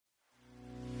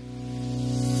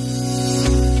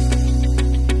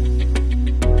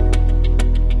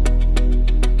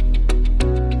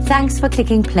Thanks for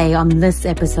clicking play on this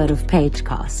episode of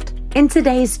Pagecast. In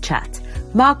today's chat,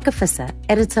 Mark Gevisser,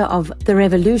 editor of The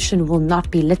Revolution Will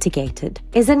Not Be Litigated,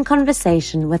 is in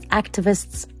conversation with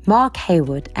activists Mark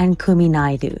Heywood and Kumi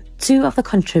Naidoo, two of the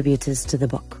contributors to the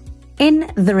book.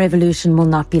 In The Revolution Will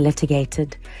Not Be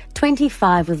Litigated,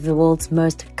 25 of the world's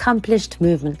most accomplished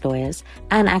movement lawyers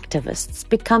and activists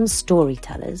become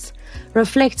storytellers,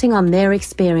 reflecting on their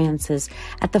experiences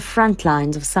at the front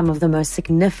lines of some of the most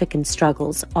significant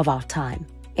struggles of our time.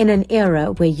 In an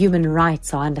era where human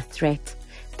rights are under threat,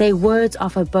 their words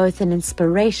offer both an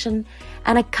inspiration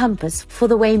and a compass for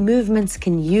the way movements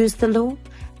can use the law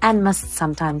and must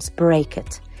sometimes break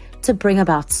it to bring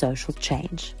about social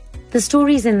change. The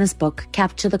stories in this book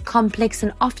capture the complex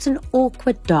and often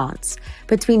awkward dance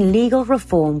between legal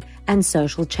reform and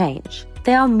social change.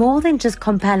 They are more than just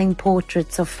compelling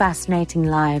portraits of fascinating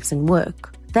lives and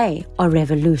work. They are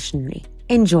revolutionary.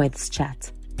 Enjoy this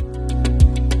chat.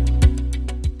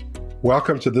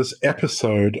 Welcome to this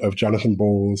episode of Jonathan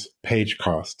Ball's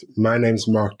Pagecast. My name's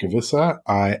Mark Gevisser.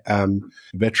 I am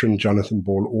a veteran Jonathan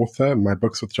Ball author. My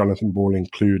books with Jonathan Ball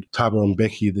include Thabo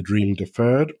Mbeki, The Dream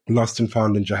Deferred, Lost and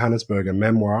Found in Johannesburg, a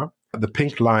memoir, The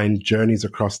Pink Line, Journeys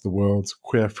Across the World's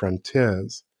Queer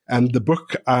Frontiers. And the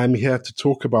book I'm here to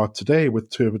talk about today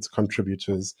with two of its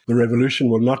contributors, The Revolution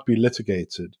Will Not Be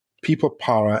Litigated, People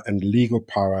Power and Legal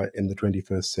Power in the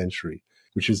 21st Century,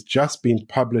 which has just been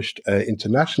published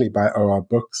internationally by OR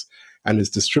Books and is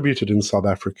distributed in South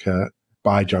Africa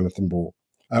by Jonathan Ball.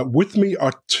 With me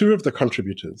are two of the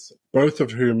contributors, both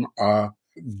of whom are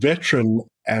veteran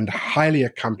and highly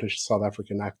accomplished South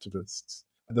African activists.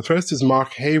 The first is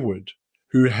Mark Heywood,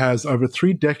 who has over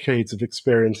 3 decades of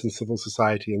experience in civil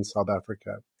society in South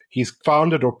Africa. He's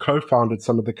founded or co-founded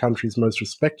some of the country's most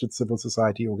respected civil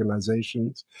society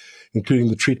organizations, including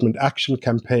the Treatment Action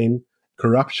Campaign,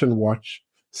 Corruption Watch,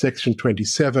 Section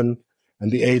 27,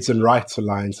 and the AIDS and Rights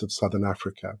Alliance of Southern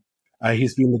Africa.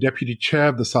 He's been the deputy chair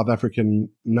of the South African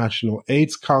National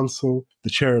AIDS Council, the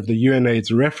chair of the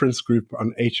UNAIDS Reference Group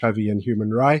on HIV and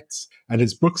Human Rights, and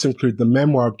his books include the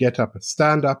memoir Get Up,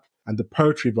 Stand Up, and the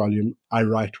poetry volume I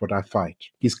Write What I Fight.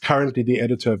 He's currently the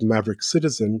editor of Maverick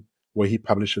Citizen, where he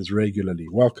publishes regularly.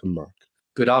 Welcome, Mark.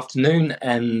 Good afternoon,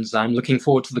 and I'm looking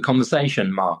forward to the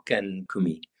conversation, Mark and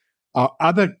Kumi. Our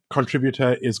other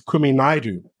contributor is Kumi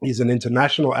Naidoo. He's an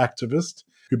international activist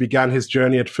who began his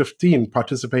journey at 15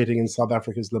 participating in South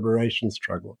Africa's liberation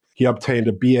struggle. He obtained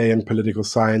a BA in political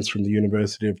science from the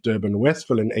University of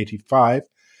Durban-Westville in 85,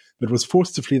 but was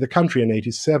forced to flee the country in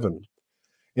 87.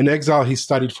 In exile, he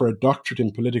studied for a doctorate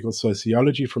in political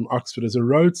sociology from Oxford as a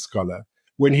Rhodes Scholar.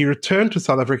 When he returned to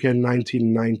South Africa in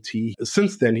 1990,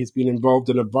 since then he's been involved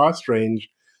in a vast range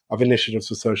of initiatives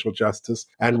for social justice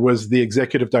and was the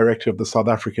executive director of the South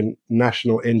African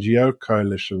National NGO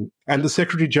Coalition and the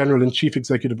Secretary General and Chief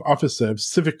Executive Officer of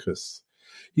Civicus.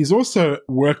 He's also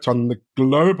worked on the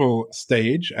global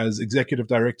stage as executive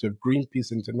director of Greenpeace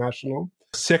International,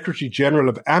 Secretary General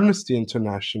of Amnesty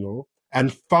International,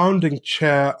 and founding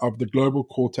chair of the Global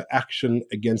Call to Action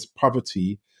Against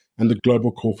Poverty and the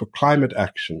Global Call for Climate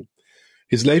Action.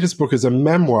 His latest book is a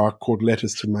memoir called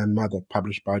Letters to My Mother,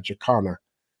 published by Jacana.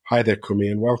 Hi there, Kumi,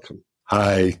 and welcome.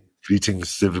 Hi,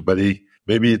 greetings, everybody.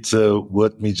 Maybe it's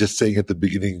worth me just saying at the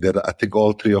beginning that I think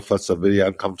all three of us are very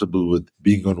uncomfortable with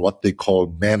being on what they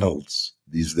call manels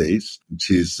these days,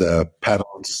 which is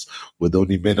panels with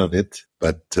only men on it,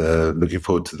 but looking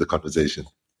forward to the conversation.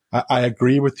 I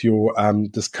agree with your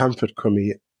discomfort,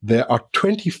 Kumi. There are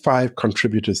 25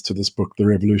 contributors to this book, The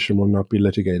Revolution Will Not Be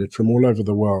Litigated, from all over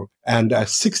the world. And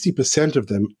 60% of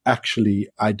them actually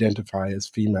identify as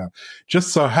female. Just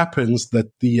so happens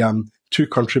that the two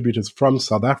contributors from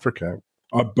South Africa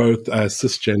are both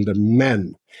cisgender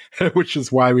men, which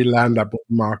is why we land up with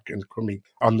Mark and Kumi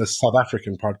on the South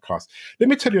African podcast. Let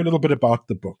me tell you a little bit about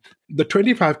the book. The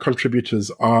 25 contributors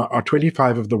are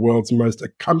 25 of the world's most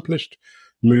accomplished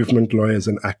movement lawyers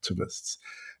and activists.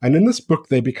 And in this book,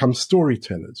 they become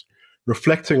storytellers,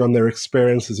 reflecting on their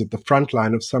experiences at the front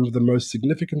line of some of the most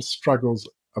significant struggles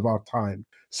of our time.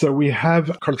 So we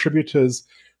have contributors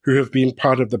who have been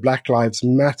part of the Black Lives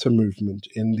Matter movement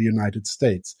in the United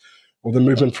States, or the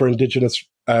movement for indigenous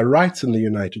rights in the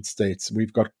United States.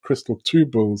 We've got Krystal Two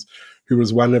Bulls, who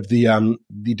was one of the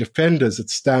defenders at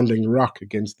Standing Rock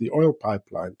against the oil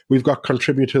pipeline. We've got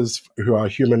contributors who are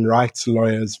human rights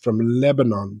lawyers from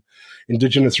Lebanon,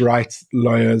 indigenous rights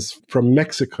lawyers from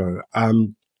Mexico.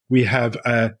 We have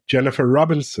Jennifer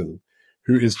Robinson,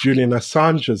 who is Julian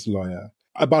Assange's lawyer.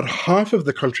 About half of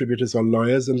the contributors are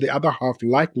lawyers, and the other half,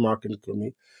 like Mark and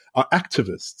Kumi, are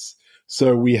activists.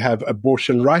 So we have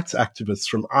abortion rights activists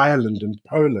from Ireland and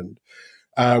Poland.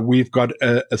 We've got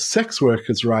a sex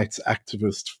workers' rights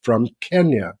activist from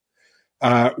Kenya.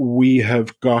 We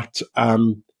have got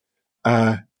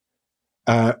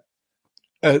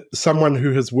someone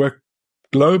who has worked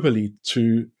globally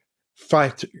to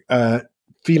fight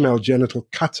female genital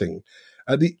cutting.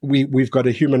 We've got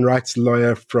a human rights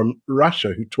lawyer from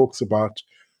Russia who talks about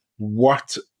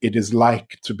what it is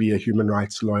like to be a human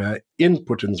rights lawyer in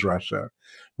Putin's Russia,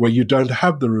 where you don't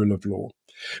have the rule of law.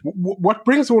 What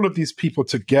brings all of these people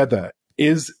together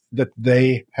is that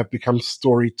they have become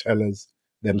storytellers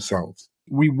themselves.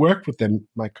 We worked with them,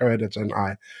 my co-editor and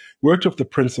I, worked with the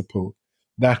principle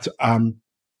that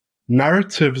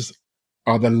narratives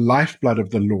are the lifeblood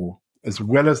of the law, as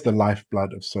well as the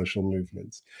lifeblood of social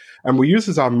movements. And we use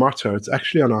as our motto, it's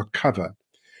actually on our cover,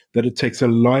 that it takes a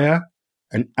lawyer,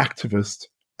 an activist,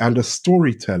 and a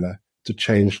storyteller to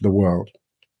change the world.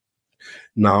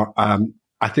 Now,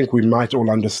 I think we might all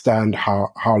understand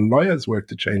how lawyers work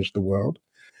to change the world.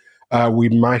 We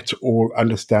might all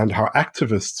understand how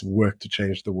activists work to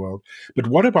change the world. But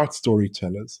what about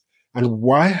storytellers? And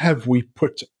why have we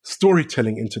put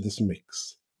storytelling into this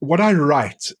mix? What I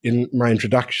write in my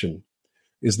introduction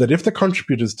is that if the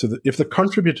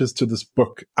contributors to this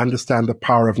book understand the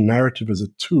power of narrative as a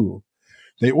tool,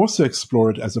 they also explore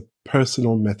it as a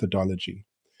personal methodology.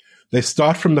 They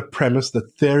start from the premise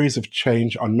that theories of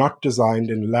change are not designed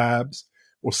in labs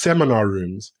or seminar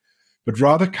rooms, but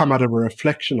rather come out of a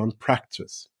reflection on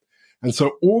practice. And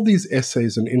so all these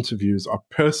essays and interviews are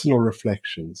personal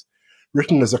reflections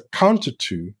written as a counter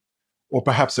to, or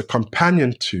perhaps a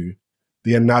companion to,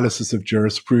 the analysis of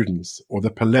jurisprudence or the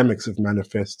polemics of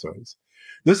manifestos.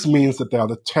 This means that they are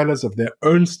the tellers of their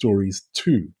own stories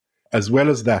too, as well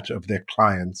as that of their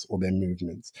clients or their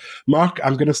movements. Mark,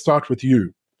 I'm going to start with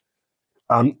you.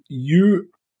 You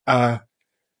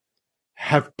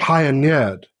have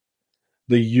pioneered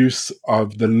the use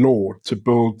of the law to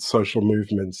build social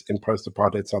movements in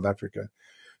post-apartheid South Africa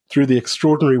through the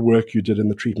extraordinary work you did in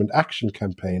the Treatment Action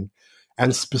Campaign,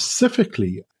 and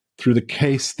specifically through the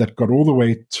case that got all the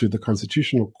way to the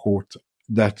Constitutional Court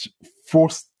that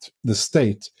forced the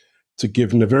state to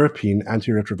give nevirapine,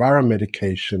 antiretroviral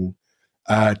medication,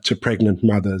 to pregnant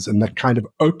mothers, and that kind of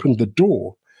opened the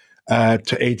door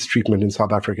to AIDS treatment in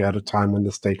South Africa at a time when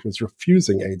the state was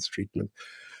refusing AIDS treatment.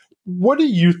 What do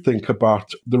you think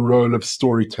about the role of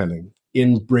storytelling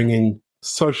in bringing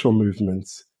social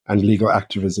movements and legal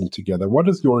activism together? What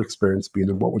has your experience been,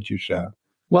 and what would you share?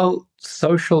 Well,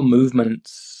 social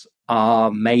movements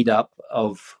are made up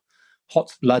of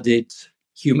hot-blooded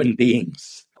human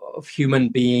beings,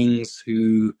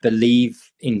 who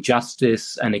believe in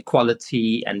justice and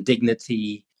equality and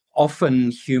dignity,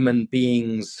 often human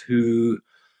beings who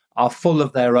are full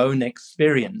of their own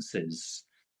experiences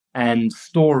and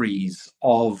stories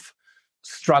of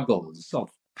struggles, of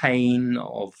pain,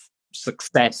 of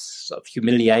success, of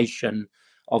humiliation,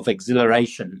 of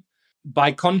exhilaration.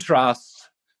 By contrast,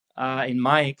 in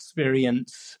my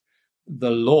experience,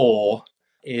 the law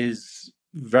is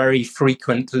very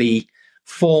frequently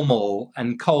formal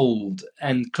and cold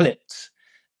and clipped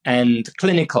and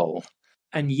clinical.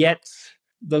 And yet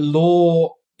the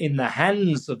law in the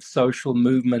hands of social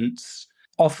movements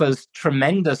offers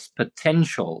tremendous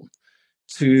potential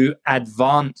to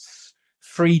advance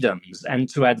freedoms and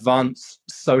to advance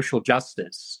social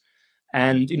justice.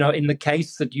 And, in the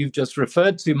case that you've just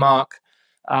referred to, Mark,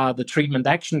 the Treatment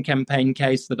Action Campaign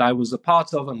case that I was a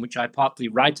part of and which I partly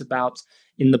write about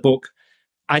in the book,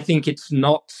 I think it's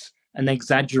not an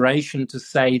exaggeration to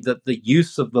say that the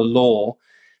use of the law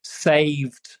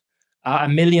saved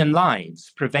 1 million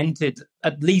lives, prevented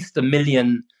at least 1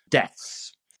 million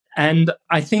deaths. And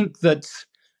I think that,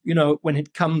 when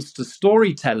it comes to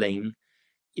storytelling,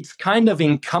 it's kind of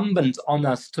incumbent on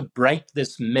us to break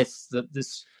this myth that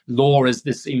this law is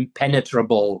this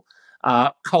impenetrable,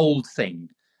 cold thing,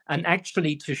 and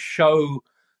actually to show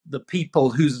the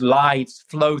people whose lives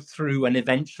flow through and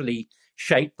eventually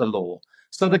shape the law.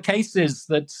 So the cases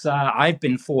that I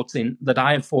have fought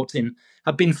in,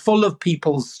 have been full of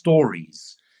people's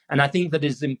stories. And I think that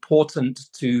it's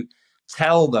important to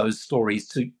tell those stories,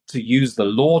 to use the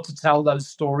law to tell those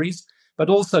stories, but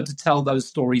also to tell those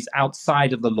stories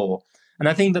outside of the law. And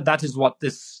I think that is what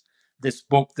this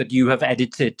book that you have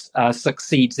edited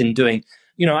succeeds in doing.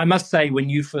 I must say, when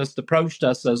you first approached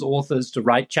us as authors to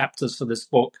write chapters for this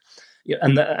book,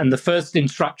 and the first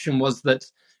instruction was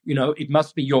that, it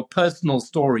must be your personal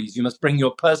stories. You must bring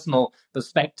your personal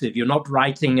perspective. You're not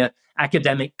writing an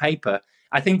academic paper.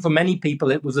 I think for many people,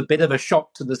 it was a bit of a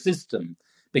shock to the system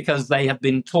because they have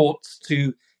been taught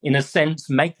to, in a sense,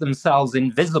 make themselves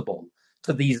invisible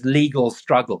to these legal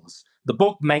struggles. The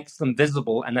book makes them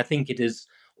visible, and I think it is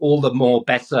all the more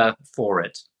better for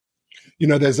it. You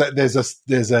know, there's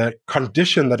a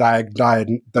condition that I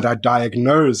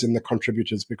diagnose in the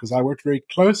contributors, because I worked very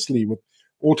closely with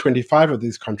all 25 of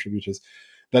these contributors,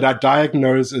 that I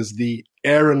diagnose as the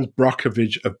Erin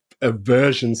Brockovich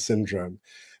aversion syndrome.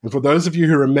 And for those of you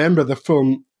who remember the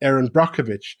film Erin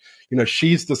Brockovich, you know,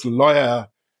 she's this lawyer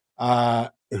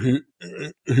who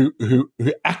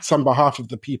acts on behalf of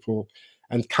the people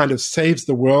and kind of saves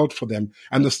the world for them.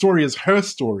 And the story is her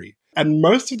story. And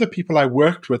most of the people I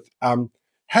worked with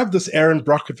have this Erin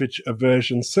Brockovich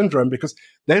aversion syndrome, because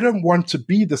they don't want to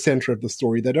be the center of the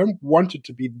story. They don't want it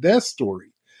to be their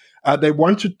story. They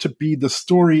want it to be the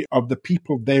story of the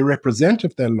people they represent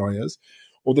if they're lawyers,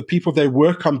 or the people they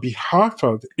work on behalf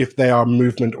of if they are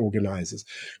movement organizers.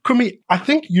 Kumi, I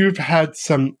think you've had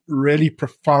some really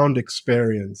profound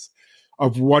experience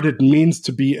of what it means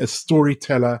to be a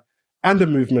storyteller and a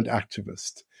movement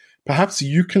activist. Perhaps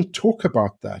you can talk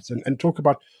about that and talk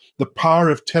about the power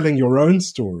of telling your own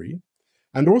story,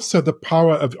 and also the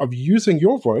power of using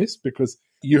your voice, because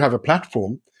you have a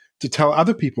platform to tell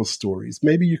other people's stories.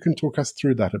 Maybe you can talk us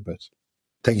through that a bit.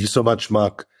 Thank you so much,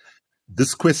 Mark.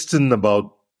 This question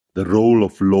about the role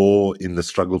of law in the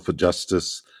struggle for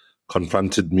justice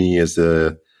confronted me as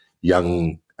a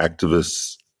young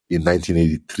activist in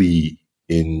 1983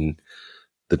 in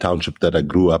the township that I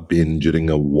grew up in during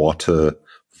a water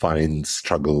fine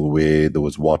struggle where there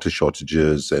was water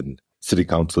shortages and city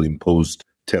council imposed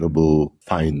terrible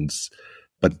fines.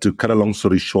 But to cut a long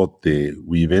story short there,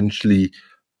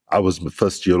 I was my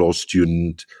first year law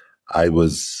student. I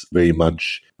was very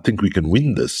much, I think we can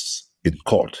win this in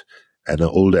court. And an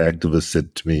older activist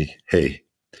said to me, hey,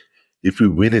 if we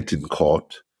win it in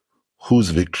court, whose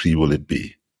victory will it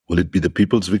be? Will it be the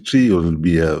people's victory, or will it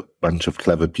be a bunch of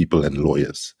clever people and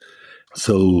lawyers?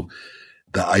 So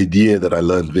the idea that I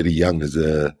learned very young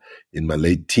in my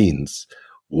late teens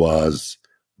was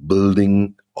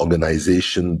building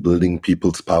organization, building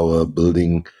people's power,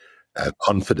 building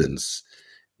confidence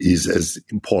is as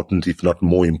important, if not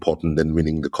more important, than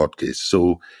winning the court case.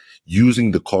 So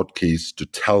using the court case to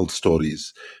tell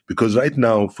stories, because right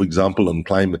now, for example, on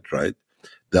climate, right,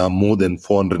 there are more than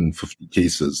 450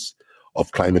 cases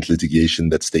of climate litigation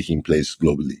that's taking place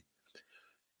globally.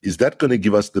 Is that going to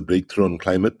give us the breakthrough on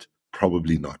climate?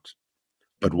 Probably not.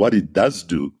 But what it does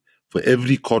do, for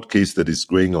every court case that is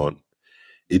going on,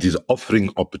 it is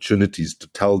offering opportunities to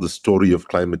tell the story of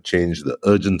climate change, the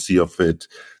urgency of it,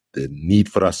 the need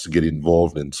for us to get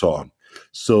involved, and so on.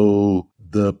 So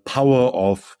the power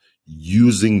of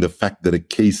using the fact that a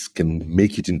case can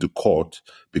make it into court,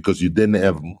 because you then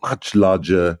have much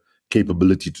larger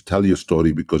capability to tell your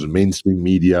story, because mainstream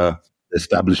media,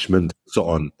 establishment, so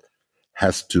on,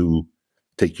 has to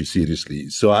take you seriously.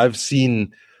 So I've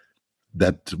seen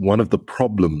that one of the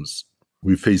problems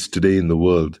we face today in the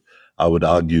world, I would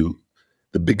argue,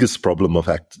 the biggest problem of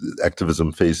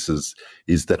activism faces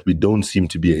is that we don't seem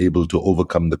to be able to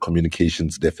overcome the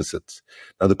communications deficit.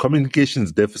 Now, the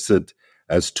communications deficit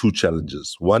has two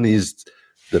challenges. One is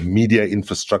the media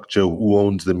infrastructure, who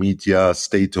owns the media,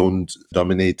 state-owned,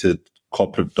 dominated,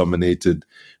 corporate-dominated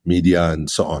media, and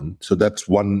so on. So that's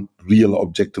one real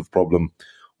objective problem,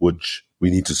 which we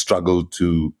need to struggle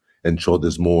to ensure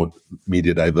there's more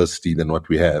media diversity than what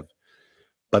we have.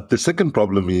 But the second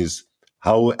problem is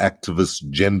how activists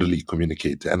generally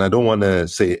communicate. And I don't want to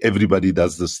say everybody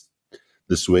does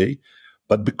this way,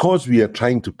 but because we are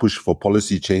trying to push for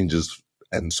policy changes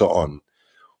and so on,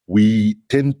 we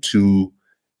tend to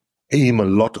aim a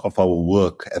lot of our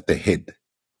work at the head,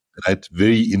 right?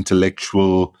 Very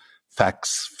intellectual,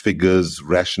 facts, figures,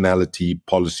 rationality,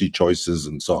 policy choices,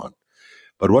 and so on.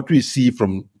 But what we see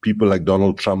from people like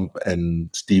Donald Trump and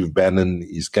Steve Bannon,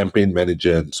 his campaign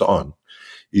manager, and so on,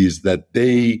 is that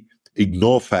they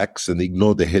ignore facts and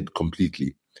ignore the head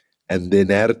completely. And their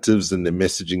narratives and their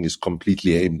messaging is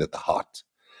completely aimed at the heart.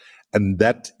 And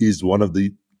that is one of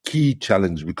the key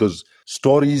challenges, because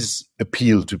stories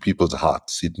appeal to people's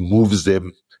hearts. It moves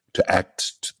them to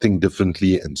act, to think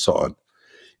differently, and so on.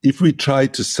 If we try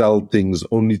to sell things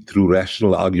only through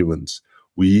rational arguments,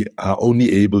 we are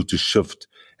only able to shift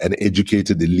an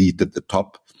educated elite at the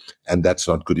top, and that's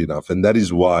not good enough. And that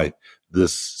is why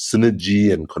this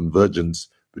synergy and convergence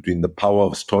between the power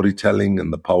of storytelling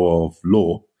and the power of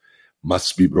law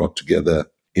must be brought together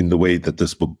in the way that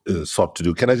this book sought to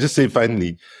do. Can I just say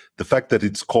finally, the fact that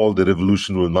it's called "The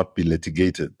Revolution Will Not Be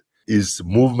Litigated" is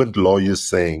movement lawyers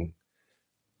saying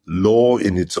law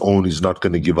in its own is not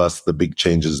going to give us the big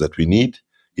changes that we need.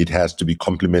 It has to be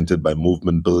complemented by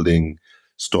movement building,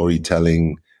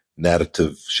 storytelling,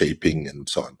 narrative shaping, and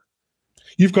so on.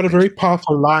 You've got a very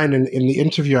powerful line in the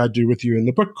interview I do with you in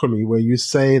the book, Kumi, where you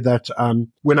say that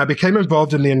when I became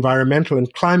involved in the environmental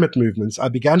and climate movements, I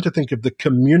began to think of the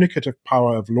communicative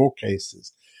power of law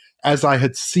cases, as I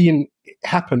had seen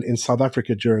happen in South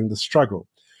Africa during the struggle.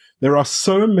 There are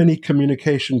so many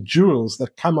communication jewels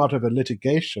that come out of a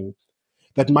litigation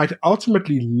that might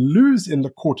ultimately lose in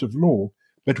the court of law,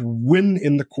 but win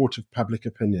in the court of public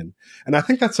opinion. And I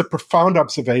think that's a profound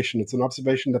observation. It's an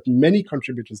observation that many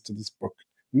contributors to this book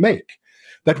make,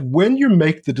 that when you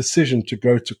make the decision to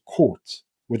go to court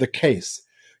with a case,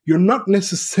 you're not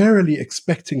necessarily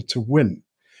expecting to win.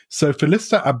 So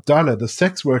Phelister Abdalla, the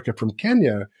sex worker from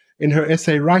Kenya, in her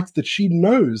essay writes that she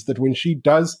knows that when she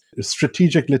does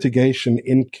strategic litigation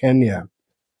in Kenya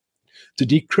to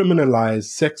decriminalize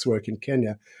sex work in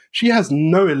Kenya, she has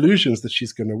no illusions that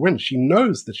she's going to win. She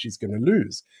knows that she's going to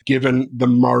lose, given the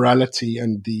morality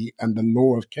and the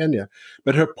law of Kenya.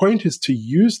 But her point is to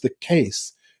use the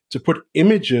case to put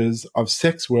images of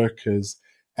sex workers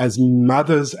as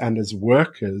mothers and as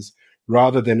workers,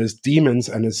 rather than as demons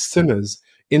and as sinners,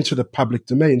 into the public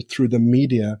domain through the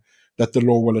media that the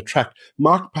law will attract.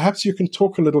 Mark, perhaps you can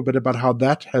talk a little bit about how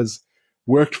that has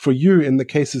worked for you in the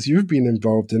cases you've been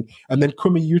involved in, and then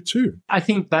Kumi, you too. I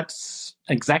think that's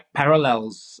exact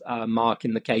parallels, Mark,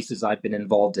 in the cases I've been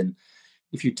involved in.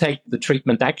 If you take the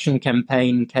treatment action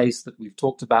campaign case that we've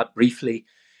talked about briefly,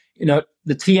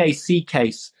 the TAC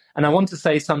case, and I want to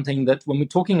say something that when we're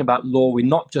talking about law, we're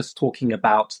not just talking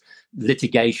about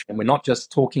litigation. We're not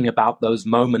just talking about those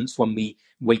moments when we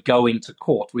go into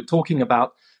court. We're talking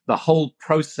about the whole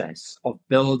process of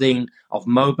building, of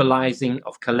mobilizing,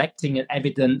 of collecting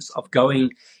evidence, of going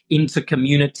into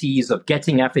communities, of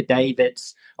getting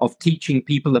affidavits, of teaching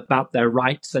people about their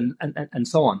rights and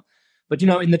so on. But,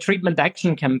 in the treatment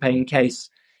action campaign case,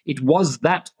 it was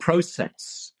that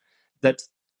process that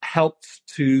helped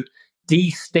to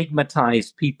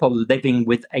destigmatize people living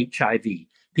with HIV.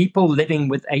 People living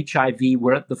with HIV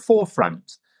were at the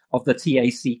forefront of the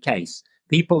TAC case.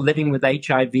 People living with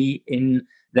HIV in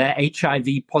their HIV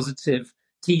positive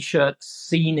T-shirts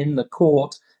seen in the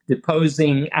court,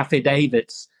 deposing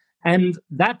affidavits. And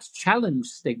that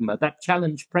challenged stigma, that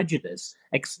challenged prejudice,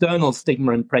 external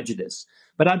stigma and prejudice.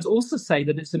 But I'd also say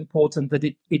that it's important that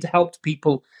it helped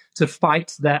people to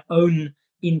fight their own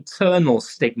internal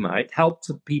stigma. It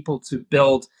helped people to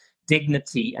build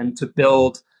dignity and to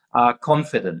build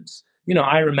confidence.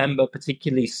 I remember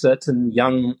particularly certain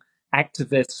young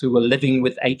activists who were living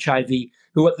with HIV,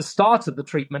 who at the start of the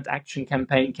treatment action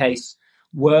campaign case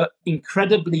were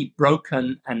incredibly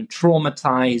broken and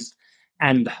traumatized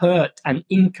and hurt and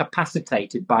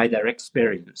incapacitated by their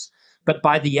experience. But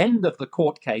by the end of the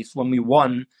court case, when we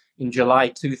won in July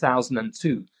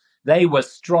 2002, they were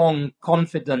strong,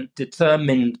 confident,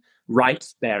 determined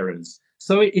rights bearers.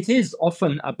 So it is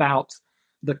often about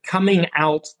the coming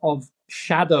out of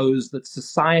shadows that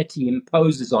society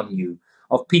imposes on you,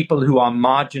 of people who are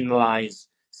marginalized,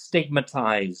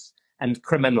 stigmatized, and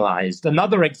criminalized.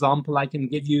 Another example I can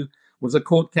give you was a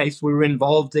court case we were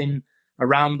involved in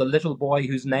around the little boy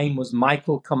whose name was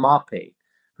Michael Kamape,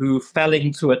 who fell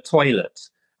into a toilet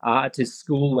at his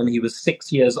school when he was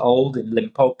 6 years old in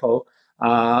Limpopo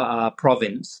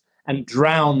province, and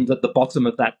drowned at the bottom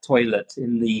of that toilet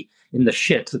in the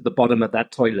shit at the bottom of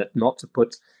that toilet, not to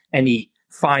put any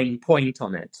fine point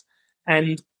on it.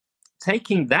 And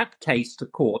taking that case to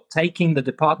court, taking the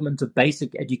Department of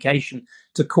Basic Education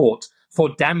to court for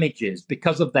damages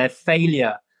because of their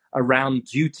failure around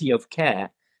duty of care,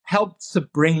 helped to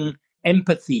bring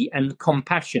empathy and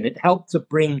compassion. It helped to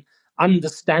bring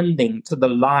understanding to the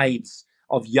lives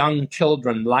of young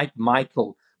children like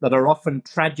Michael that are often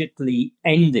tragically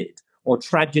ended or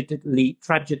tragically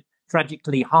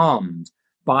harmed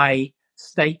by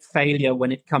state failure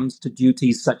when it comes to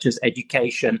duties such as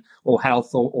education or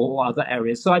health or other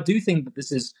areas. So I do think that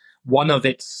this is one of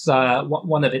its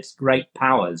great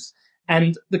powers.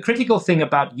 And the critical thing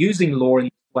about using law in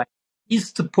this way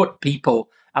is to put people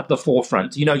at the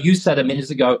forefront. You said a minute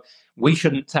ago, we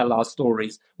shouldn't tell our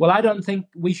stories. Well, I don't think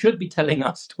we should be telling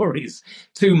our stories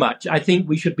too much. I think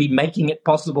we should be making it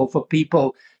possible for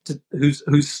people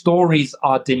whose stories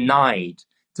are denied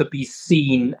to be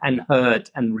seen and heard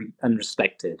and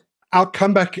respected. I'll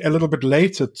come back a little bit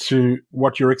later to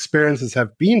what your experiences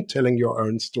have been telling your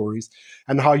own stories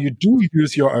and how you do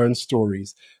use your own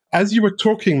stories. As you were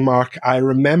talking, Mark, I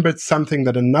remembered something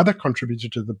that another contributor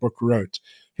to the book wrote.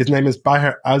 His name is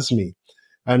Bahir Azmi,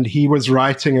 and he was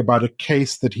writing about a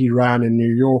case that he ran in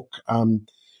New York,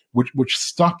 which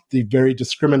stopped the very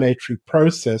discriminatory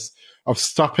process of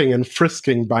stopping and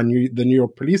frisking by the New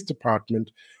York Police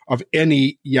Department of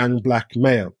any young black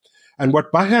male. And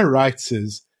what Baher writes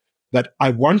is that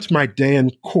I want my day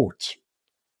in court.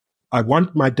 I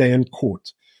want my day in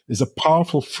court is a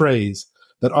powerful phrase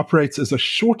that operates as a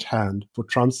shorthand for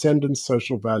transcendent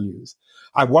social values.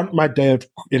 I want my day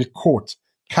in court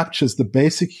captures the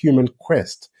basic human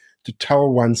quest to tell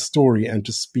one's story and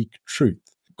to speak truth.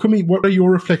 Kumi, what are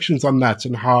your reflections on that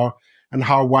and how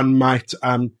one might,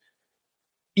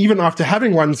 even after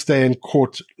having one's day in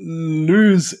court,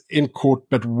 lose in court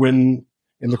but win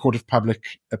in the court of public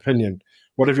opinion?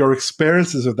 What have your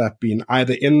experiences of that been,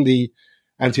 either in the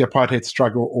anti-apartheid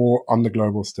struggle or on the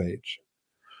global stage?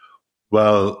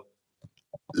 Well,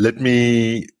 let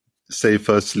me say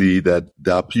firstly that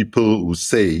there are people who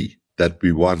say that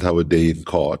we want our day in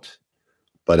court,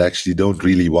 but actually don't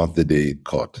really want the day in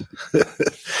court.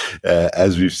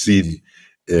 As we've seen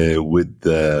with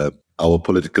our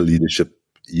political leadership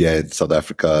here in South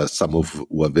Africa, some of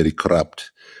who are very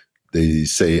corrupt. They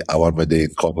say, I want my day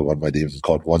in court, I want my day in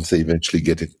court. Once they eventually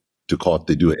get into court,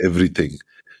 they do everything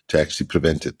to actually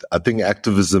prevent it. I think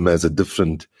activism has a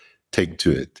different take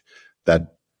to it,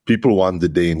 that people want the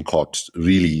day in court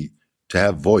really to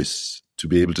have voice, to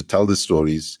be able to tell the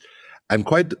stories. And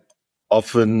quite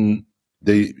often,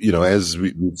 they, as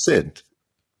we've said,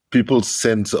 people's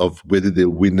sense of whether they'll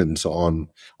win and so on,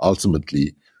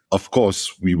 ultimately, of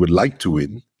course, we would like to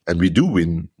win, and we do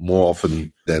win more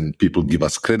often than people give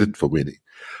us credit for winning.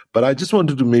 But I just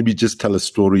wanted to maybe just tell a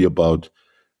story about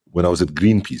when I was at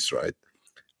Greenpeace, right?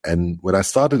 And when I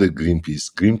started at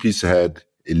Greenpeace had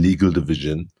a legal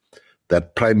division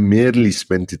that primarily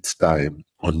spent its time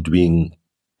on doing,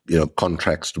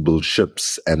 contracts to build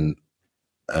ships and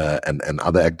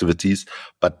other activities,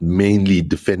 but mainly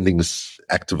defending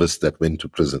activists that went to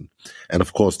prison. And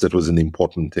of course, that was an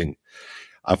important thing.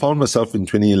 I found myself in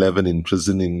 2011 in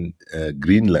prison in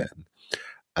Greenland.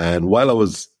 And while I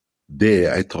was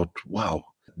there, I thought, wow,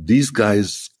 these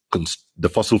guys, the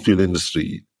fossil fuel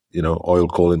industry, oil,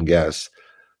 coal, and gas,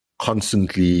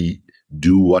 constantly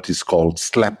do what is called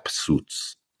SLAP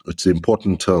suits. It's an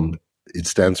important term. It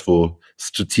stands for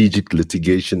Strategic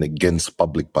Litigation Against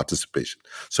Public Participation.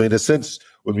 So in a sense,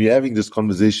 when we're having this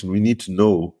conversation, we need to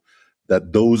know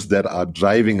that those that are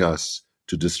driving us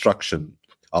to destruction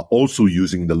are also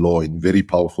using the law in very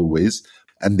powerful ways.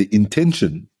 And the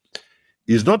intention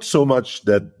is not so much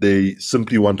that they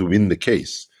simply want to win the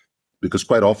case, because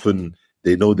quite often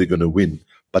they know they're going to win,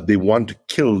 but they want to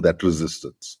kill that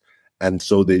resistance. And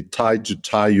so they try to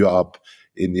tie you up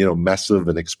in, massive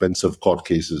and expensive court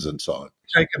cases and so on.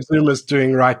 Jacob Zuma's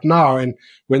doing right now, and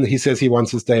when he says he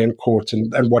wants his day in court,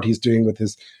 and what he's doing with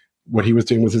what he was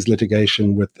doing with his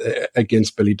litigation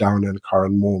against Billy Downer and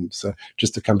Karen Morm. So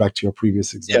just to come back to your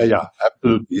previous example. Yeah,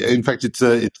 absolutely. In fact, it's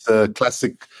a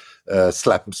classic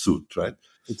SLAP suit, right?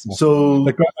 So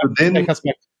then take us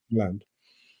back to land.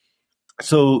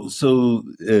 So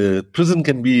prison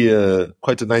can be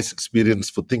quite a nice experience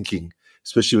for thinking,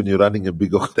 especially when you're running a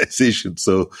big organization.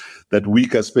 So that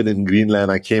week I spent in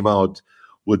Greenland, I came out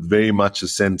with very much a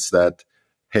sense that,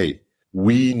 hey,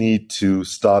 we need to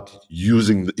start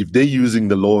if they're using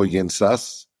the law against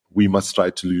us, we must try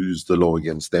to use the law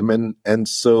against them. And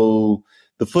so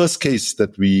the first case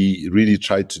that we really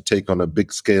tried to take on a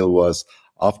big scale was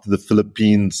after the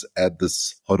Philippines had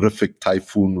this horrific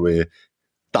typhoon where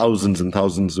thousands and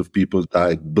thousands of people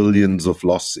died, billions of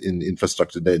loss in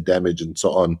infrastructure damage and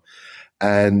so on.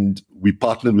 And we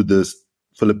partnered with the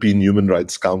Philippine Human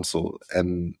Rights Council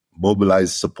and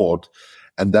mobilized support.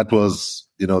 And that was,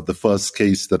 the first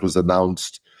case that was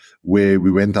announced where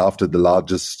we went after the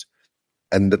largest,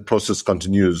 and the process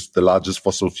continues, the largest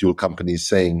fossil fuel companies,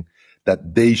 saying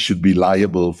that they should be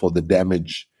liable for the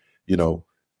damage,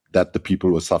 that the people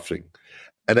were suffering.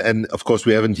 And of course,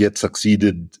 we haven't yet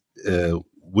succeeded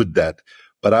with that.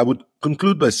 But I would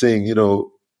conclude by saying,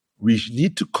 we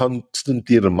need to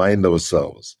constantly remind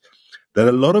ourselves that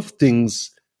a lot of things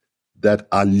that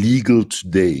are legal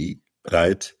today,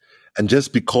 right? And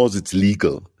just because it's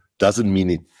legal doesn't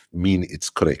mean it's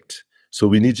correct. So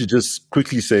we need to just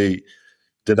quickly say,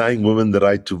 denying women the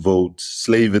right to vote,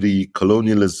 slavery,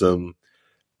 colonialism,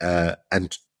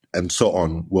 and so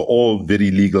on were all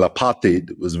very legal.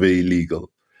 Apartheid was very legal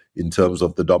in terms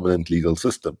of the dominant legal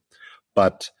system,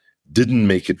 but didn't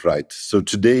make it right. So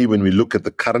today, when we look at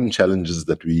the current challenges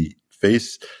that we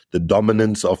face, the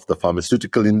dominance of the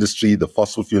pharmaceutical industry, the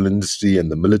fossil fuel industry, and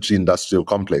the military industrial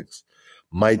complex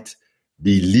might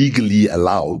be legally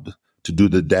allowed to do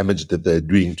the damage that they're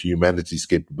doing to humanity's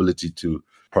capability to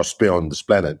prosper on this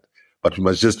planet. But we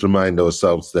must just remind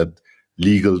ourselves that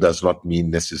legal does not mean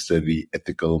necessarily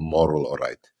ethical, moral, or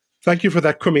right. Thank you for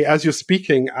that, Kumi. As you're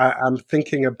speaking, I'm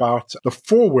thinking about the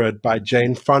foreword by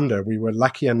Jane Fonda. We were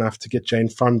lucky enough to get Jane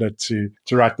Fonda to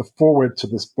write the foreword to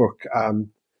this book,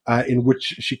 in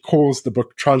which she calls the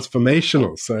book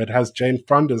transformational. So it has Jane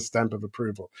Fonda's stamp of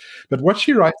approval. But what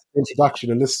she writes in the introduction,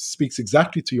 and this speaks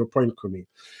exactly to your point, Kumi,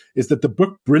 is that the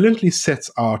book brilliantly sets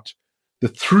out the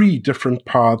three different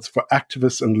paths for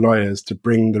activists and lawyers to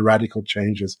bring the radical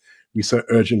changes we so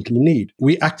urgently need.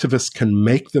 We activists can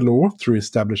make the law through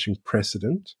establishing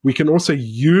precedent. We can also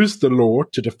use the law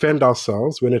to defend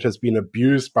ourselves when it has been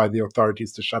abused by the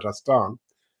authorities to shut us down.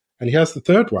 And here's the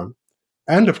third one.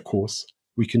 And of course,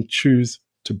 we can choose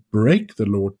to break the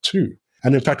law too.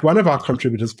 And in fact, one of our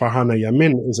contributors, Farhana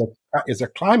Yamin, is a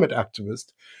climate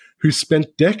activist who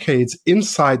spent decades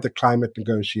inside the climate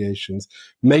negotiations,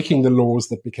 making the laws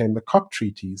that became the COP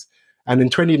treaties. And in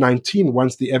 2019,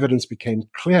 once the evidence became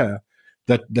clear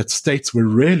that states were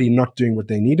really not doing what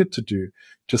they needed to do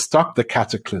to stop the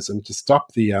cataclysm, to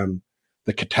stop the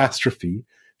catastrophe,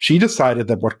 she decided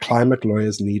that what climate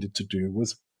lawyers needed to do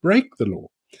was break the law.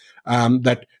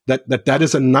 That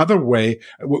is another way.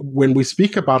 When we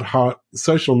speak about how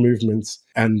social movements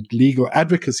and legal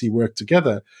advocacy work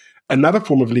together, another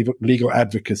form of legal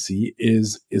advocacy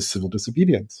is civil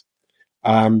disobedience.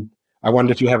 I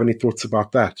wonder if you have any thoughts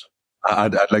about that.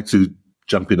 I'd like to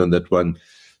jump in on that one.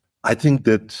 I think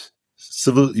that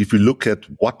if you look at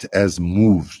what has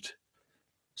moved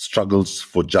struggles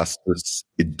for justice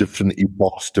in different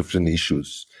epochs, different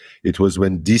issues, it was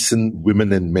when decent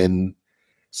women and men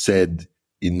said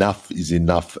enough is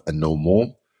enough and no more.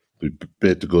 We're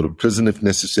prepared to go to prison if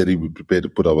necessary. We're prepared to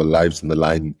put our lives on the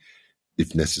line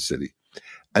if necessary.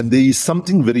 And there is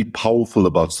something very powerful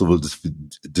about civil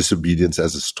disobedience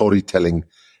as a storytelling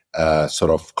sort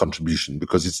of contribution,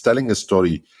 because it's telling a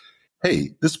story. Hey,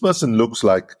 this person looks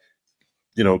like,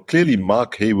 clearly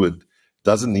Mark Heywood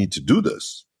doesn't need to do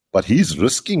this, but he's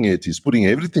risking it. He's putting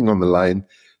everything on the line.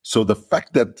 So the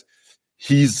fact that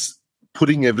he's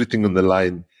putting everything on the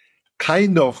line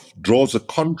kind of draws a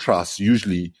contrast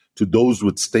usually to those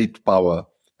with state power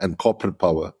and corporate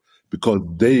power, because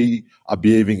they are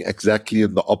behaving exactly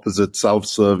in the opposite,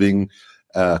 self-serving,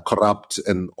 corrupt,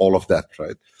 and all of that,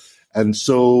 right? And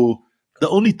so the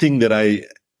only thing that I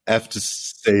have to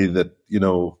say that,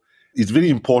 it's very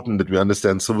important that we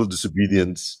understand civil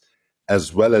disobedience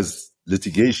as well as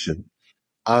litigation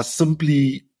are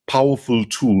simply powerful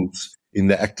tools in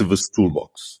the activist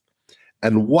toolbox.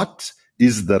 And what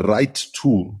is the right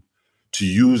tool to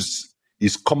use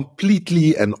is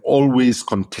completely and always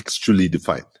contextually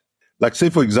defined. Like, say,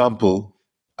 for example,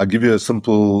 I'll give you a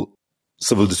simple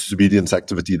civil disobedience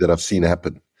activity that I've seen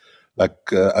happen. Like,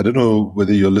 I don't know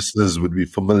whether your listeners would be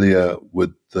familiar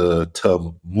with the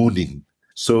term mooning.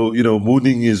 So,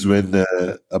 mooning is when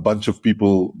a bunch of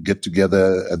people get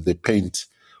together and they paint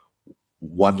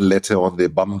one letter on their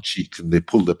bum cheek and they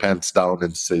pull their pants down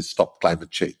and say, stop climate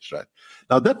change, right?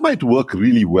 Now, that might work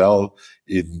really well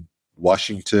in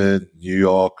Washington, New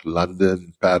York,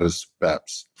 London, Paris,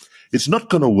 perhaps. It's not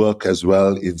going to work as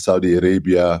well in Saudi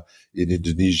Arabia, in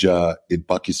Indonesia, in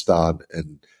Pakistan,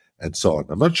 and so on.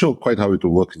 I'm not sure quite how it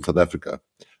will work in South Africa.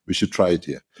 We should try it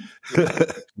here.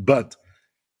 But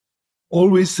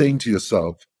always saying to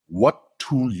yourself, what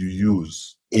tool you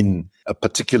use in a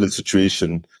particular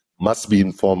situation must be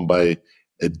informed by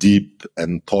a deep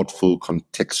and thoughtful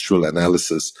contextual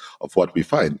analysis of what we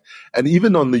find. And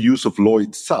even on the use of law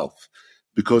itself,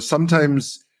 because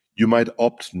sometimes you might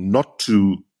opt not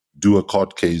to do a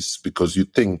court case because you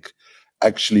think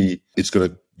actually it's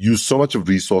going to use so much of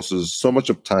resources, so much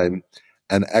of time,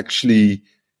 and actually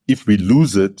if we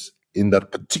lose it in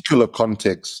that particular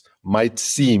context might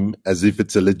seem as if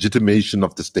it's a legitimation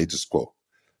of the status quo,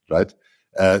 right?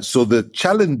 So the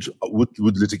challenge with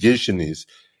litigation is,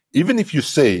 even if you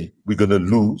say we're going to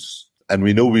lose, and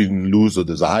we know we can lose, or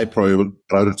there's a high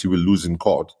priority we'll lose in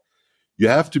court, you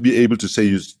have to be able to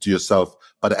say to yourself,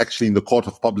 but actually in the court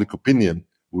of public opinion,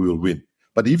 we will win.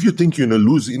 But if you think you're going to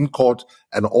lose in court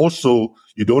and also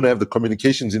you don't have the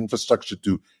communications infrastructure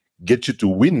to get you to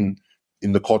win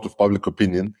in the court of public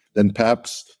opinion, then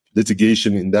perhaps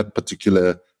litigation in that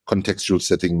particular contextual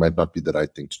setting might not be the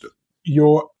right thing to do.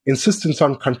 Your insistence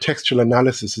on contextual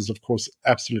analysis is, of course,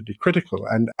 absolutely critical.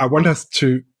 And I want us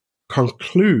to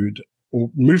conclude or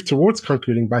move towards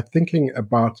concluding by thinking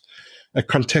about a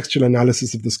contextual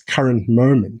analysis of this current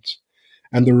moment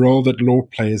and the role that law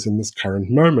plays in this current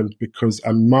moment. Because,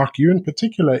 Mark, you in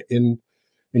particular in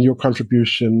your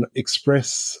contribution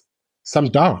express some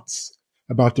doubts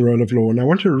about the role of law. And I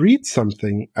want to read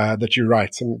something that you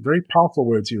write, some very powerful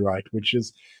words you write, which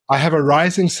is, I have a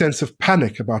rising sense of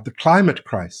panic about the climate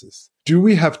crisis. do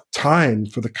we have time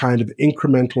for the kind of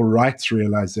incremental rights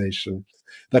realization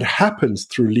that happens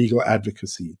through legal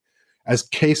advocacy as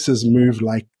cases move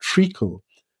like treacle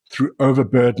through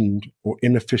overburdened or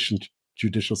inefficient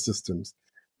judicial systems?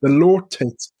 The law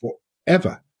takes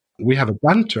forever. We have a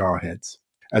gun to our heads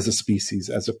as a species,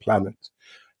 as a planet.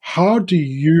 How do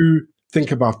you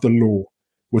think about the law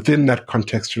within that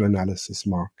contextual analysis,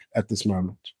 Mark, at this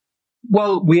moment?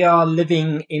 Well, we are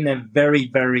living in a very,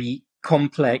 very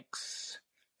complex,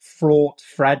 fraught,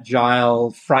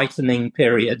 fragile, frightening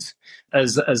period,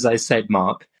 as I said,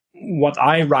 Mark. What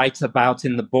I write about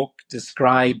in the book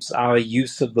describes our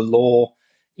use of the law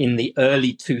in the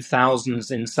early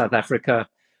 2000s in South Africa,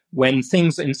 when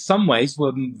things in some ways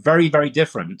were very, very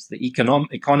different. The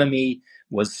economy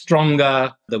was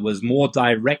stronger. There was more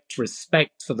direct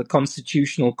respect for the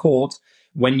Constitutional Court.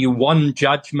 When you won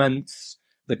judgments,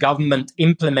 the government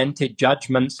implemented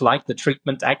judgments like the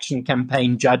Treatment Action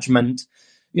Campaign judgment.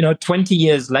 20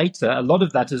 years later, a lot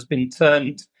of that has been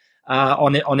turned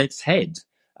on its head.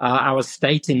 Our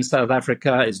state in South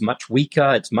Africa is much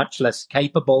weaker. It's much less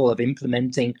capable of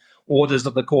implementing orders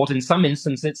of the court. In some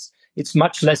instances, it's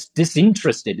much less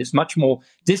disinterested. It's much more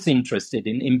disinterested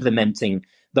in implementing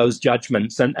those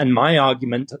judgments. And my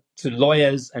argument to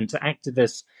lawyers and to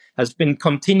activists has been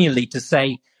continually to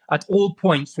say, at all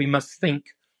points, we must think,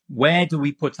 where do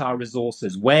we put our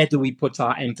resources? Where do we put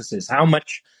our emphasis? How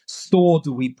much store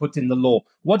do we put in the law?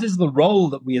 What is the role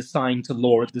that we assign to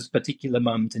law at this particular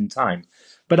moment in time?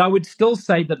 But I would still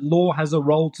say that law has a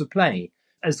role to play.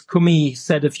 As Kumi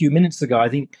said a few minutes ago, I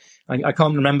think, I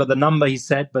can't remember the number he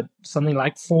said, but something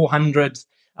like 400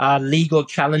 legal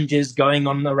challenges going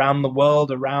on around the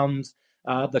world around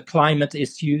the climate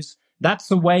issues.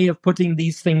 That's a way of putting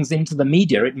these things into the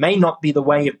media. It may not be the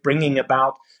way of bringing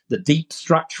about the deep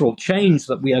structural change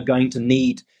that we are going to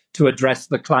need to address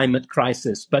the climate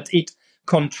crisis, but it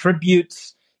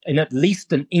contributes in at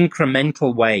least an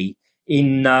incremental way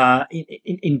in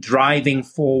driving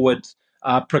forward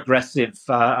progressive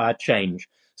change.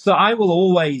 So I will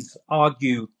always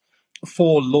argue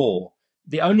for law.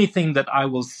 The only thing that I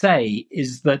will say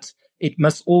is that it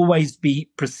must always be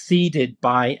preceded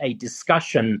by a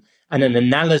discussion and an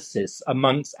analysis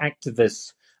amongst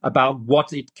activists about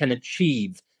what it can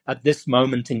achieve at this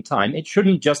moment in time. It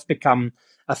shouldn't just become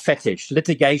a fetish.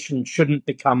 Litigation shouldn't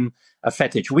become a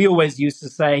fetish. We always used to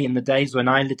say in the days when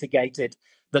I litigated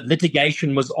that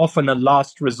litigation was often a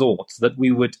last resort, that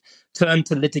we would turn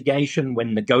to litigation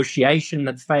when negotiation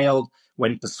had failed,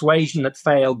 when persuasion had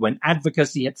failed, when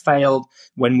advocacy had failed,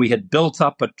 when we had built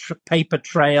up a paper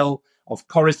trail of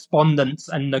correspondence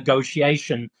and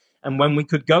negotiation, and when we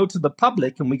could go to the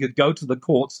public and we could go to the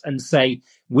courts and say,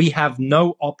 we have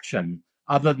no option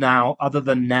other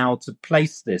than now to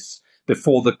place this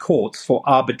before the courts for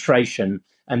arbitration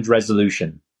and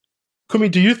resolution. Kumi,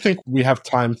 do you think we have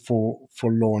time for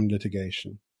law and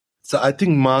litigation? So I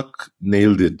think Mark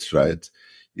nailed it, right?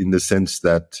 In the sense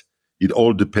that it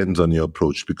all depends on your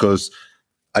approach, because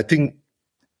I think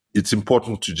it's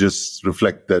important to just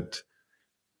reflect that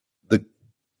the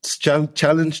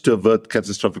challenge to avert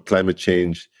catastrophic climate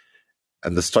change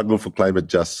and the struggle for climate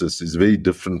justice is very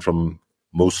different from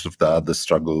most of the other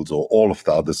struggles or all of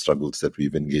the other struggles that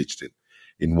we've engaged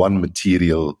in one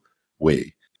material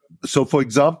way. So, for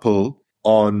example,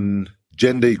 on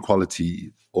gender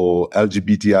equality or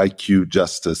LGBTIQ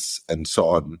justice and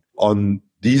so on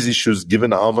these issues,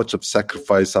 given how much of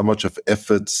sacrifice, how much of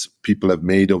efforts people have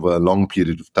made over a long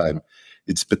period of time,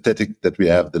 it's pathetic that we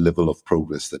have the level of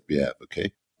progress that we have,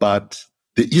 okay? But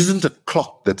there isn't a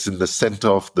clock that's in the center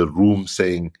of the room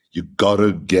saying, you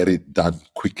gotta get it done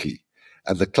quickly.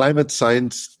 And the climate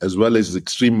science, as well as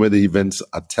extreme weather events,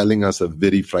 are telling us a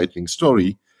very frightening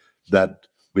story that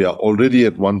we are already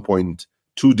at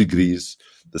 1.2 degrees.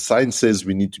 The science says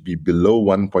we need to be below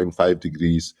 1.5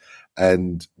 degrees.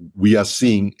 And we are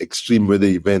seeing extreme weather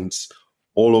events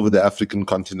all over the African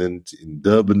continent. In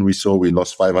Durban, we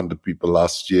lost 500 people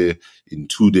last year in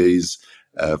 2 days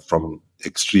from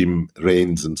extreme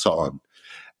rains and so on.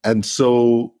 And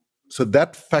so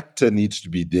that factor needs to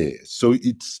be there. So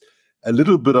it's a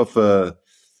little bit of a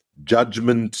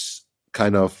judgment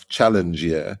kind of challenge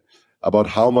here about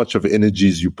how much of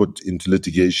energies you put into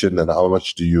litigation and how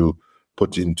much do you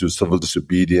put into civil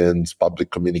disobedience,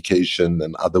 public communication,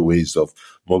 and other ways of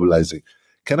mobilizing.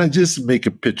 Can I just make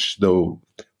a pitch, though,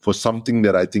 for something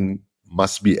that I think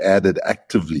must be added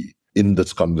actively in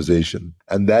this conversation?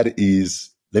 And that is,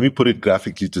 let me put it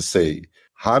graphically to say,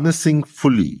 harnessing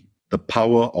fully the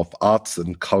power of arts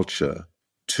and culture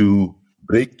to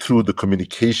break through the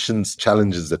communications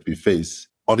challenges that we face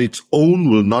on its own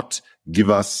will not give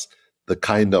us the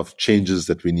kind of changes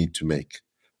that we need to make.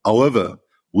 However,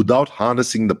 without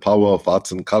harnessing the power of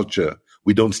arts and culture,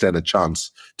 we don't stand a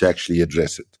chance to actually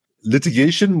address it.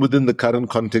 Litigation within the current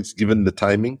context, given the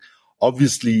timing,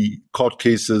 obviously court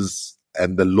cases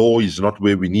and the law is not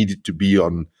where we need it to be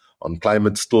on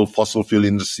climate. Still, fossil fuel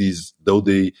industries, though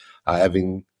they are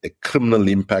having a criminal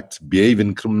impact, behave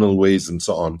in criminal ways and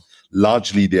so on,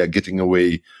 largely they are getting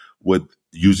away with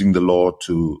using the law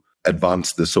to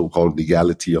advance the so-called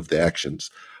legality of their actions.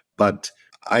 But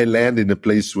I land in a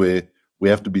place where we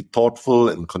have to be thoughtful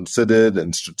and considered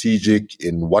and strategic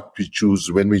in what we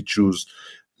choose, when we choose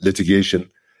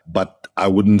litigation. But I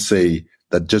wouldn't say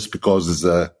that just because there's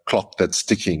a clock that's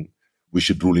ticking, we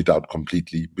should rule it out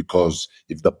completely. Because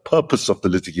if the purpose of the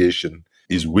litigation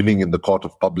is winning in the court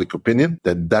of public opinion,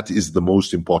 then that is the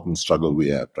most important struggle we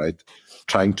have, right?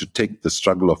 Trying to take the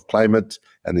struggle of climate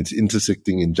and its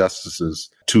intersecting injustices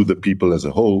to the people as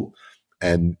a whole.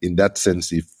 And in that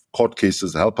sense, if court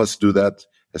cases help us do that,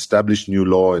 establish new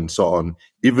law and so on,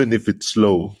 even if it's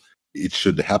slow, it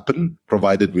should happen,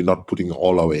 provided we're not putting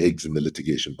all our eggs in the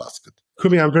litigation basket.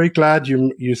 Kumi, I'm very glad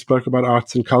you spoke about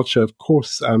arts and culture. Of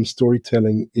course,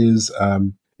 storytelling is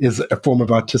a form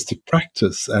of artistic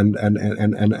practice and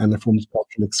a form of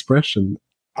cultural expression.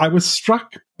 I was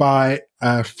struck by,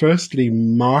 firstly,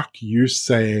 Mark, you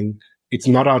saying it's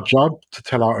not our job to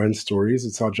tell our own stories.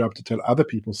 It's our job to tell other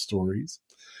people's stories.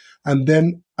 And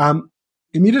then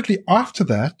immediately after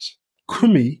that,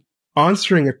 Kumi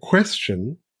answering a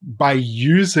question by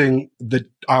using the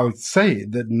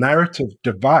narrative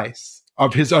device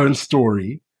of his own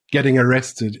story, getting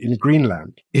arrested in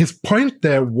Greenland. His point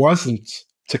there wasn't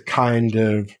to kind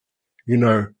of,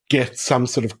 get some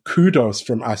sort of kudos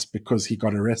from us because he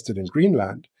got arrested in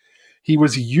Greenland. He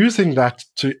was using that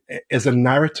as a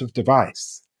narrative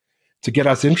device to get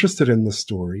us interested in the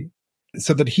story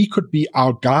so that he could be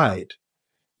our guide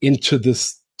into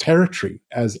this territory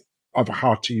of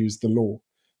how to use the law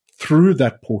through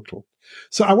that portal.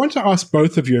 So I want to ask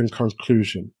both of you in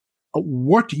conclusion,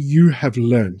 what you have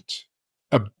learned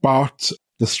about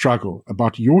the struggle,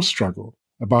 about your struggle,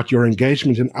 about your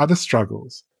engagement in other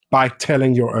struggles by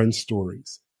telling your own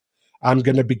stories. I'm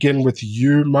going to begin with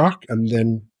you, Mark, and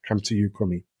then come to you,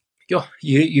 Kumi.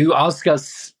 You ask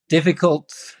us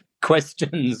difficult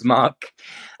questions, Mark.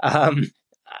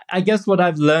 I guess what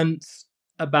I've learned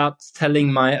about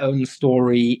telling my own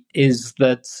story is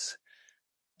that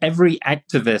every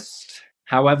activist,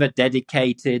 however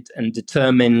dedicated and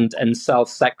determined and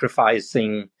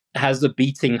self-sacrificing, has a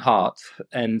beating heart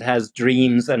and has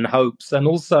dreams and hopes, and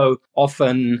also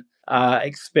often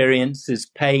experiences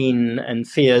pain and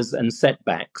fears and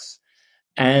setbacks.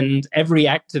 And every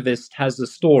activist has a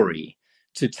story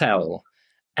to tell.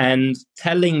 And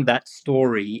telling that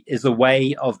story is a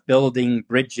way of building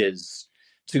bridges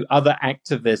to other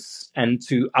activists and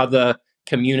to other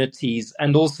communities,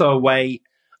 and also a way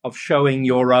of showing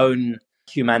your own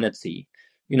humanity.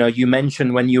 You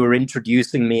mentioned when you were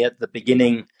introducing me at the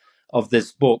beginning of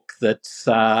this book that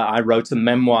I wrote a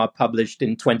memoir published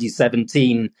in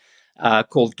 2017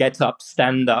 called Get Up,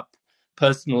 Stand Up,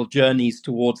 Personal Journeys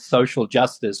Towards Social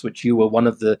Justice, which you were one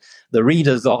of the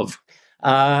readers of.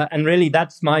 And really,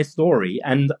 that's my story.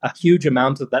 And a huge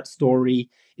amount of that story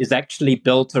is actually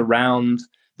built around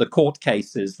the court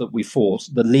cases that we fought,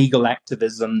 the legal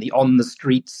activism, the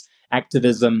on-the-streets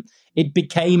activism. It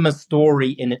became a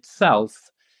story in itself.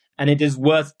 And it is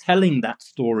worth telling that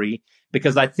story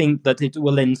because I think that it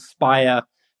will inspire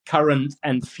current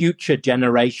and future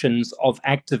generations of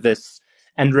activists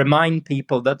and remind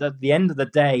people that at the end of the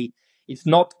day, it's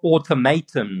not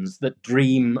automatons that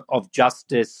dream of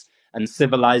justice and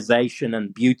civilization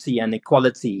and beauty and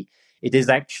equality. It is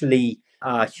actually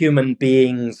human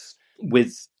beings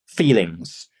with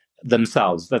feelings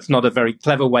themselves. That's not a very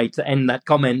clever way to end that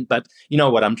comment, but you know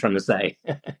what I'm trying to say.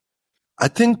 I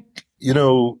think,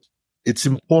 it's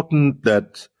important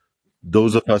that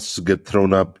those of us who get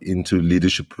thrown up into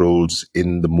leadership roles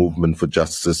in the movement for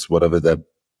justice, whatever that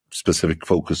specific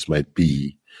focus might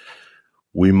be,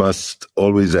 we must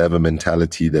always have a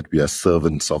mentality that we are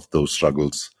servants of those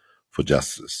struggles for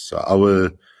justice.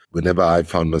 So whenever I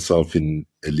found myself in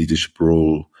a leadership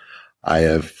role, I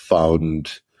have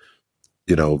found,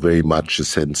 very much a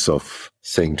sense of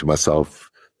saying to myself,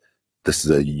 this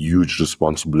is a huge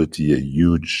responsibility, a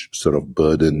huge sort of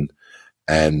burden,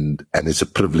 and it's a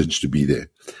privilege to be there.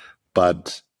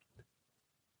 But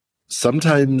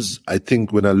sometimes I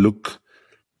think when I look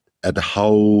at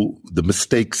how the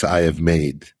mistakes I have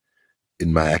made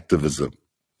in my activism,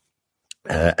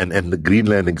 and the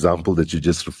Greenland example that you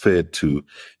just referred to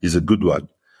is a good one,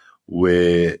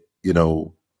 where,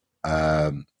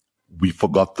 we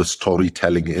forgot the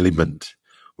storytelling element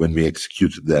when we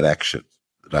executed that action,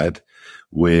 right?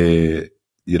 Where,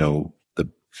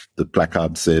 the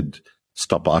placard said,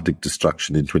 "Stop Arctic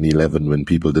destruction" in 2011, when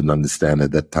people didn't understand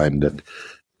at that time that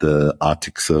the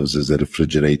Arctic serves as a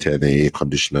refrigerator and a air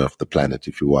conditioner of the planet,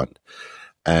 if you want.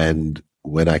 And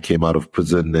when I came out of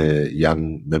prison, a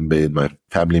young member in my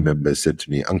family member said to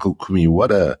me, "Uncle Kumi,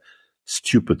 what a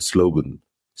stupid slogan.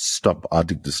 Stop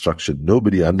Arctic destruction.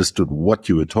 Nobody understood what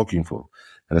you were talking for."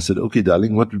 And I said, "Okay,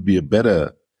 darling, what would be a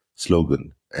better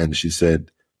slogan?" And she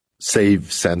said,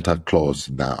 "Save Santa Claus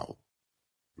now."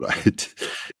 Right?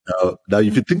 Now,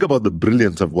 if you think about the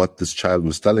brilliance of what this child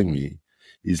was telling me,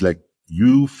 he's like,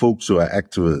 you folks who are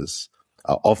activists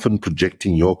are often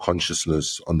projecting your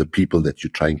consciousness on the people that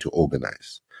you're trying to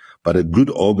organize. But a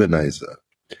good organizer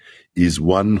is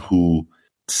one who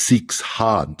seeks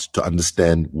hard to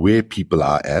understand where people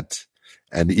are at.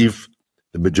 And if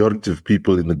the majority of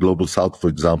people in the global south, for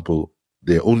example,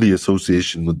 their only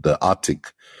association with the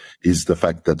Arctic is the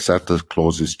fact that Santa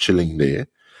Claus is chilling there,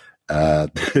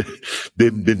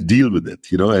 then deal with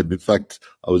it, And in fact,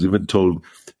 I was even told,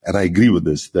 and I agree with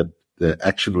this, that the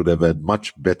action would have had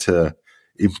much better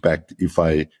impact if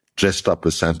I dressed up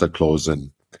as Santa Claus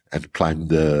and climbed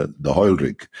the oil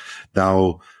rig.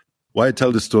 Now, why I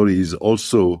tell the story is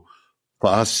also for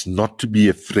us not to be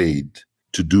afraid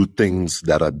to do things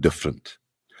that are different.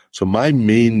 So my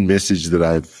main message that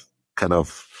I've kind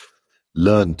of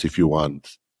learned, if you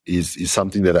want, is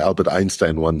something that Albert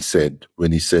Einstein once said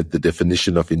when he said the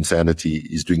definition of insanity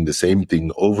is doing the same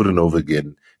thing over and over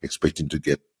again, expecting to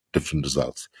get different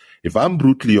results. If I'm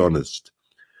brutally honest,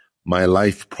 my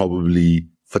life probably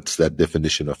fits that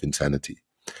definition of insanity.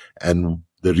 And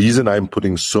the reason I'm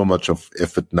putting so much of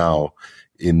effort now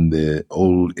in the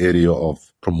whole area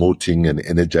of promoting and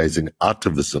energizing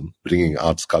artivism, bringing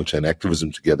arts, culture, and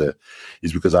activism together,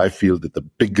 is because I feel that the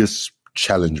biggest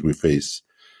challenge we face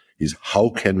is how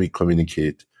can we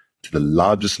communicate to the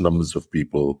largest numbers of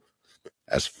people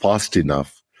as fast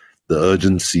enough the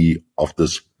urgency of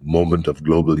this moment of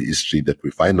global history that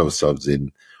we find ourselves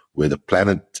in, where the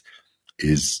planet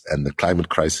is and the climate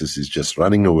crisis is just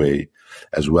running away,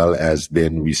 as well as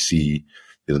then we see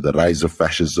the rise of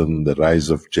fascism, the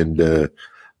rise of gender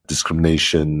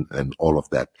discrimination, and all of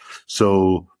that.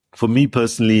 So for me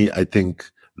personally, I think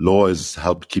law has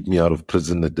helped keep me out of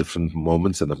prison at different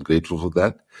moments, and I'm grateful for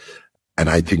that. And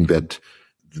I think that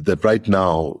right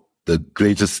now, the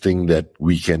greatest thing that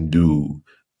we can do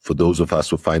for those of us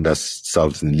who find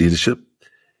ourselves in leadership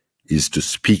is to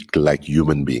speak like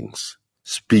human beings,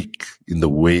 speak in the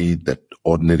way that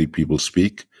ordinary people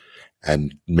speak,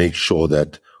 and make sure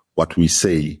that what we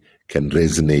say can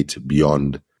resonate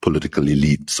beyond political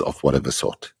elites of whatever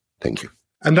sort. Thank you.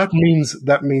 And that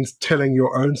means telling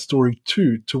your own story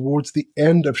too, towards the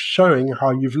end of showing how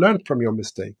you've learned from your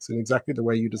mistakes in exactly the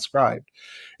way you described.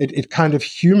 It kind of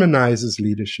humanizes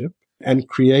leadership and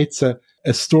creates a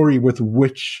story with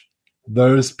which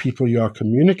those people you are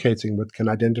communicating with can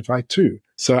identify too.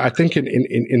 So I think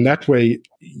in that way,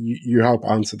 you help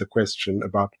answer the question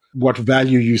about what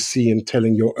value you see in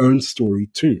telling your own story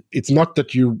too. It's not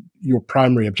that your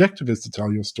primary objective is to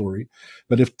tell your story,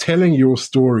 but if telling your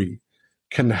story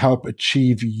can help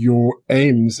achieve your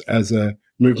aims as a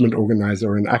movement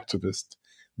organizer or an activist,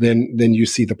 then you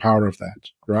see the power of that,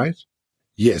 right?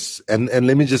 Yes. And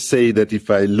let me just say that if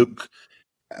I look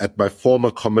at my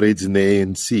former comrades in the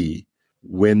ANC,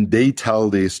 when they tell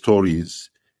their stories,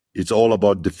 it's all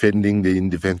about defending the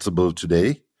indefensible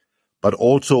today, but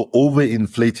also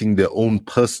overinflating their own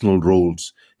personal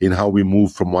roles in how we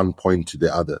move from one point to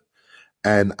the other.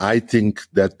 And I think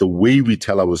that the way we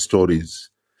tell our stories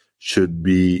should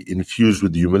be infused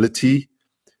with humility,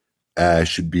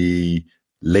 should be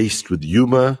laced with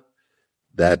humor,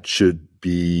 that should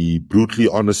be brutally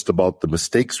honest about the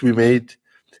mistakes we made,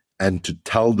 and to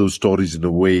tell those stories in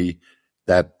a way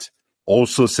that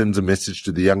also sends a message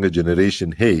to the younger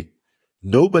generation, hey,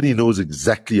 nobody knows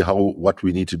exactly what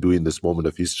we need to do in this moment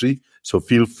of history. So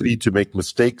feel free to make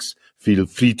mistakes, feel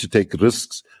free to take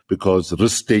risks, because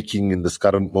risk-taking in this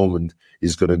current moment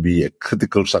is going to be a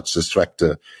critical success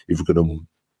factor if we're going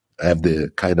to have the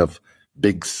kind of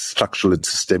big structural and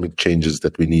systemic changes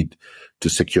that we need to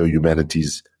secure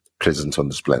humanity's presence on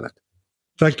this planet.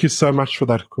 Thank you so much for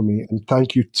that, Kumi. And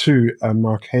thank you too,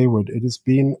 Mark Heywood. It has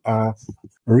been a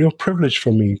real privilege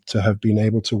for me to have been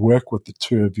able to work with the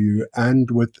two of you and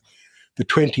with the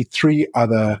 23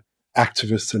 other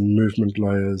activists and movement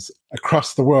lawyers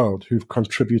across the world who've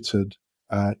contributed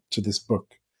to this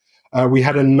book. We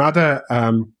had another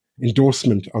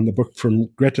endorsement on the book from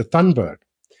Greta Thunberg.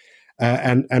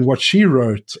 And what she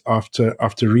wrote after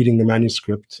reading the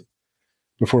manuscript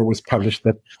before it was published,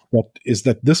 that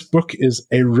this book is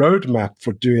a roadmap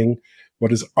for doing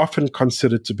what is often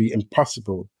considered to be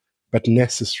impossible, but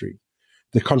necessary.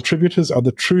 The contributors are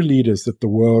the true leaders that the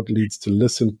world needs to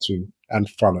listen to and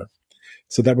follow.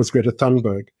 So that was Greta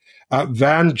Thunberg.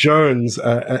 Van Jones,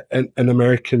 an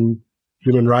American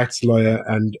human rights lawyer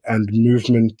and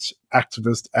movement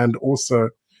activist and also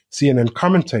CNN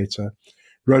commentator,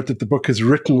 wrote that the book is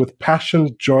written with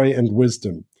passion, joy, and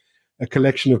wisdom, a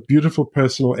collection of beautiful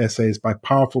personal essays by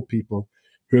powerful people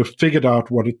who have figured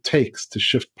out what it takes to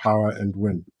shift power and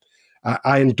win.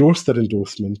 I endorse that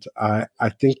endorsement. I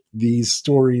think these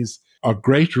stories are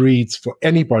great reads for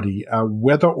anybody,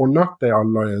 whether or not they are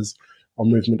lawyers or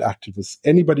movement activists,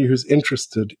 anybody who's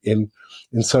interested in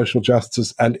social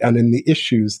justice and in the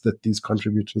issues that these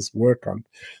contributors work on.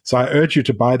 So I urge you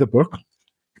to buy the book.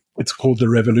 It's called The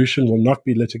Revolution Will Not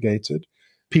Be Litigated,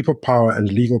 People Power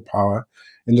and Legal Power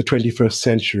in the 21st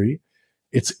Century.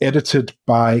 It's edited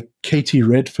by Katie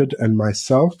Redford and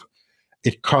myself.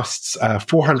 It costs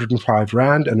 405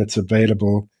 Rand, and it's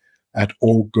available at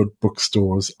all good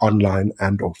bookstores, online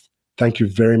and off. Thank you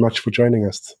very much for joining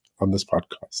us on this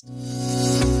podcast.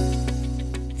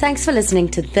 Thanks for listening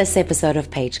to this episode of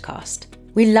Pagecast.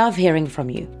 We love hearing from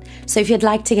you. So if you'd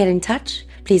like to get in touch,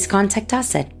 please contact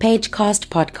us at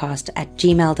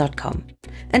pagecastpodcast@gmail.com.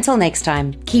 Until next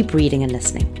time, keep reading and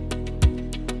listening.